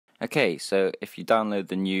Okay, so if you download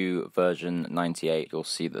the new version 98, you'll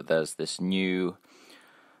see that there's this new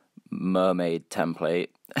mermaid template.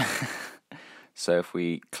 So if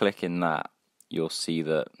we click in that, you'll see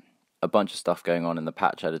that a bunch of stuff going on in the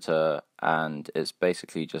patch editor, and it's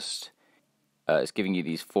basically just it's giving you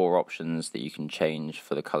these 4 options that you can change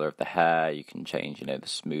for the color of the hair. You can change, the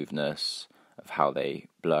smoothness of how they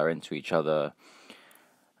blur into each other,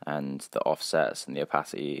 and the offsets and the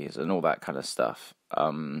opacities and all that kind of stuff.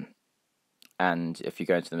 And if you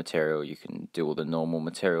go into the material, you can do all the normal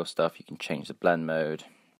material stuff. You can change the blend mode,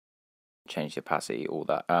 change the opacity, all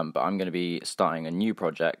that. But I'm going to be starting a new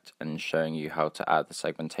project and showing you how to add the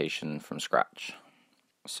segmentation from scratch.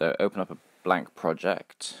 So open up a blank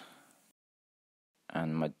project.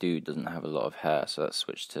 And my dude doesn't have a lot of hair, so let's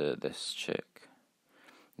switch to this chick.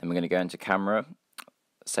 Then we're going to go into camera,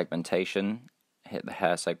 segmentation, hit the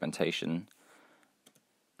hair segmentation.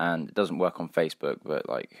 And it doesn't work on Facebook, but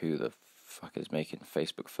like, who the fuck is making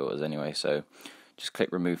Facebook filters anyway? So just click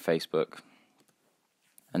remove Facebook.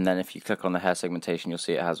 And then if you click on the hair segmentation, you'll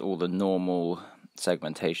see it has all the normal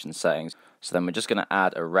segmentation settings. So then we're just going to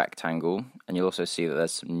add a rectangle, and you'll also see that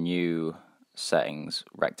there's some new settings,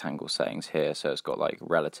 rectangle settings here. So it's got like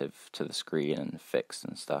relative to the screen and fixed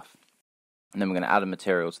and stuff. And then we're going to add a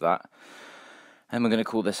material to that. And we're going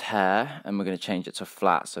to call this hair, and we're going to change it to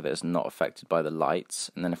flat so that it's not affected by the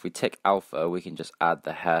lights. And then if we tick alpha, we can just add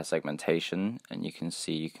the hair segmentation, and you can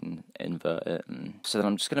see you can invert it. And so then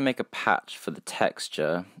I'm just going to make a patch for the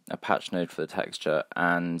texture, a patch node for the texture,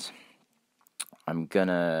 and I'm going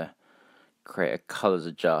to create a colors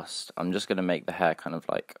adjust. I'm just going to make the hair kind of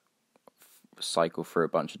like cycle through a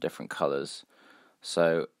bunch of different colors.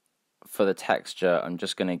 So for the texture, I'm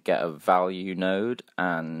just going to get a value node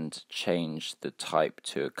and change the type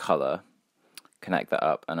to a color, connect that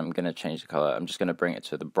up, and I'm going to change the color. I'm just going to bring it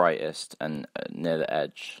to the brightest and near the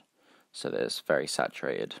edge so that it's very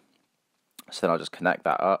saturated. So then I'll just connect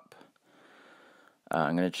that up.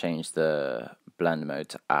 I'm going to change the blend mode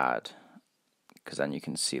to add, because then you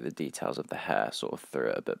can see the details of the hair sort of through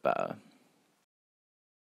it a bit better.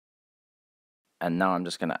 And now I'm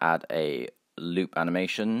just going to add a loop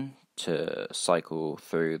animation to cycle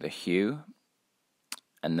through the hue,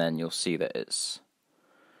 and then you'll see that it's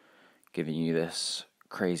giving you this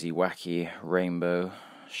crazy wacky rainbow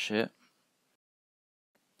shit.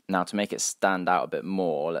 Now to make it stand out a bit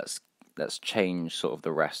more, let's change sort of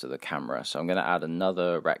the rest of the camera. So I'm going to add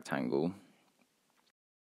another rectangle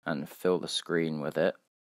and fill the screen with it,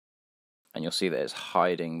 and you'll see that it's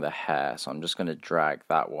hiding the hair. So I'm just going to drag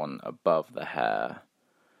that one above the hair.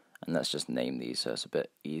 And let's just name these so it's a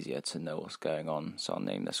bit easier to know what's going on. So I'll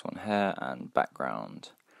name this one hair and background.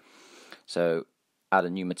 So add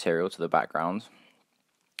a new material to the background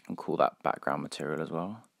and call that background material as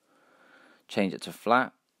well. Change it to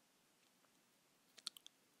flat.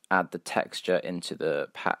 Add the texture into the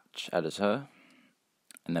patch editor.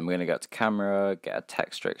 And then we're going to go to camera, get a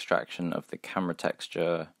texture extraction of the camera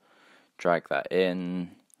texture, drag that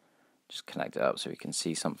in, just connect it up so we can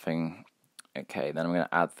see something. Okay, then I'm going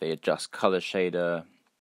to add the adjust color shader,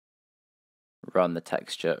 run the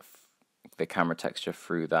texture, the camera texture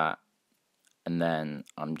through that, and then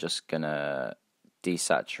I'm just going to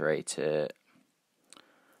desaturate it,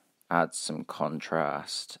 add some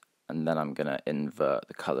contrast, and then I'm going to invert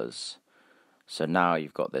the colors. So now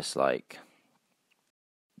you've got this like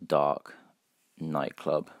dark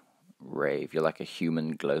nightclub rave. You're like a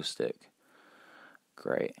human glow stick.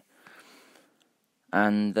 Great.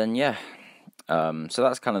 And then yeah. So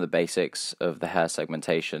that's kind of the basics of the hair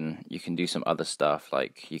segmentation. You can do some other stuff,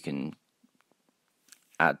 like you can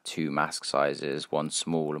add 2 mask sizes, one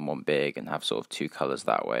small and one big, and have sort of 2 colors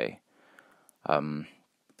that way. But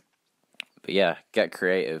yeah, get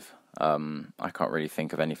creative. I can't really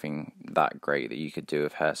think of anything that great that you could do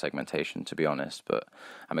with hair segmentation, to be honest, but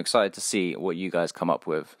I'm excited to see what you guys come up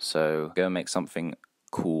with, so go and make something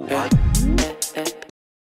cool.